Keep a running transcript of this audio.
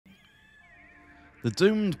The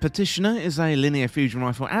Doomed Petitioner is a linear fusion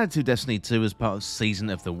rifle added to Destiny 2 as part of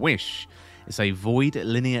Season of the Wish. It's a void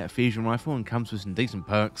linear fusion rifle and comes with some decent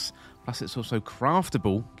perks, plus it's also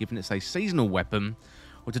craftable, given it's a seasonal weapon.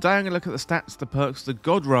 Well, today I'm going to look at the stats, the perks, the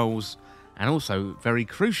god rolls, and also, very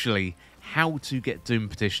crucially, how to get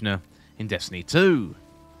Doomed Petitioner in Destiny 2.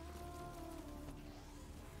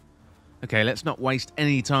 Okay, let's not waste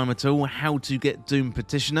any time at all. How to get Doomed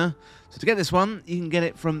Petitioner. So to get this one, you can get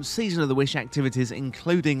it from Season of the Wish activities,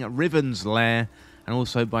 including Riven's Lair, and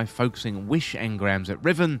also by focusing Wish engrams at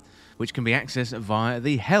Riven, which can be accessed via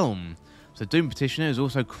the Helm. So Doomed Petitioner is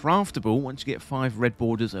also craftable once you get 5 red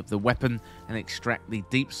borders of the weapon and extract the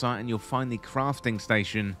deep sight, and you'll find the crafting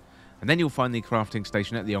station. And then you'll find the crafting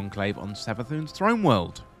station at the Enclave on Savathun's Throne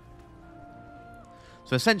World.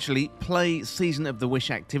 So essentially, play Season of the Wish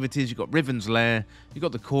activities. You've got Riven's Lair, you've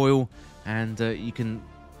got the coil, and you can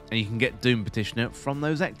get Doomed Petitioner from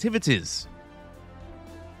those activities.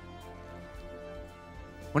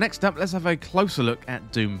 Well, next up, let's have a closer look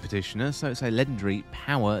at Doomed Petitioner. So it's a legendary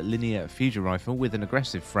power linear fusion rifle with an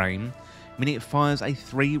aggressive frame, meaning it fires a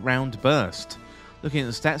 3-round burst. Looking at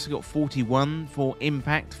the stats, we've got 41 for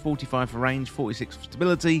impact, 45 for range, 46 for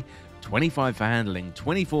stability, 25 for handling,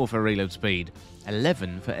 24 for reload speed,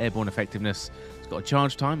 11 for airborne effectiveness. It's got a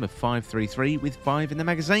charge time of 5.33 with 5 in the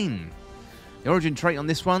magazine. The origin trait on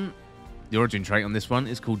this one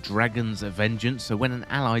is called Dragon's Vengeance. So when an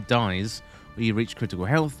ally dies or you reach critical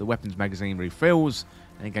health, the weapon's magazine refills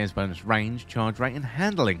and it gains bonus range, charge rate, and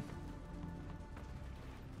handling.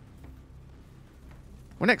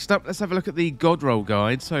 Well, next up, let's have a look at the God Roll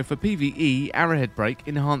Guide. So for PvE, Arrowhead Break,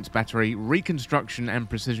 Enhanced Battery, Reconstruction, and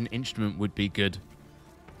Precision Instrument would be good.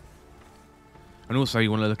 And also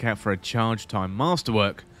you want to look out for a Charge Time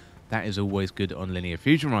Masterwork. That is always good on linear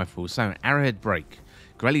fusion rifles. So Arrowhead Break,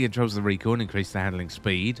 greatly controls the recoil and increases the handling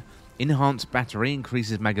speed. Enhanced Battery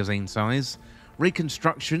increases magazine size.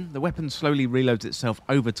 Reconstruction, the weapon slowly reloads itself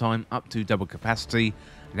over time up to double capacity.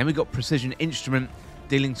 And then we've got Precision Instrument,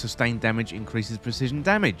 dealing sustained damage increases precision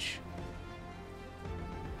damage.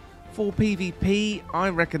 For PvP, I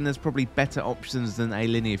reckon there's probably better options than a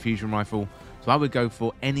linear fusion rifle, so I would go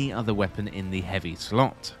for any other weapon in the heavy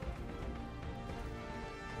slot.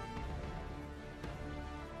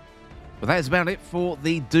 Well, that is about it for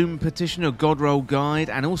the Doomed Petitioner God Roll Guide,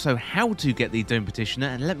 and also how to get the Doomed Petitioner,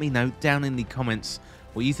 and let me know down in the comments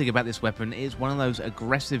what you think about this weapon. It is one of those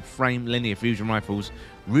aggressive frame linear fusion rifles.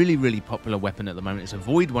 Really popular weapon at the moment. It's a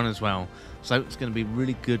void one as well, so it's going to be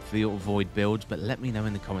really good for your void builds, but let me know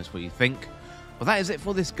in the comments what you think. Well, that is it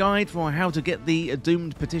for this guide for how to get the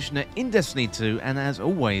Doomed Petitioner in Destiny 2, and as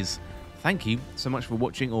always, thank you so much for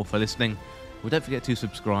watching or for listening. Well, don't forget to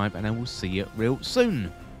subscribe, and I will see you real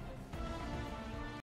soon.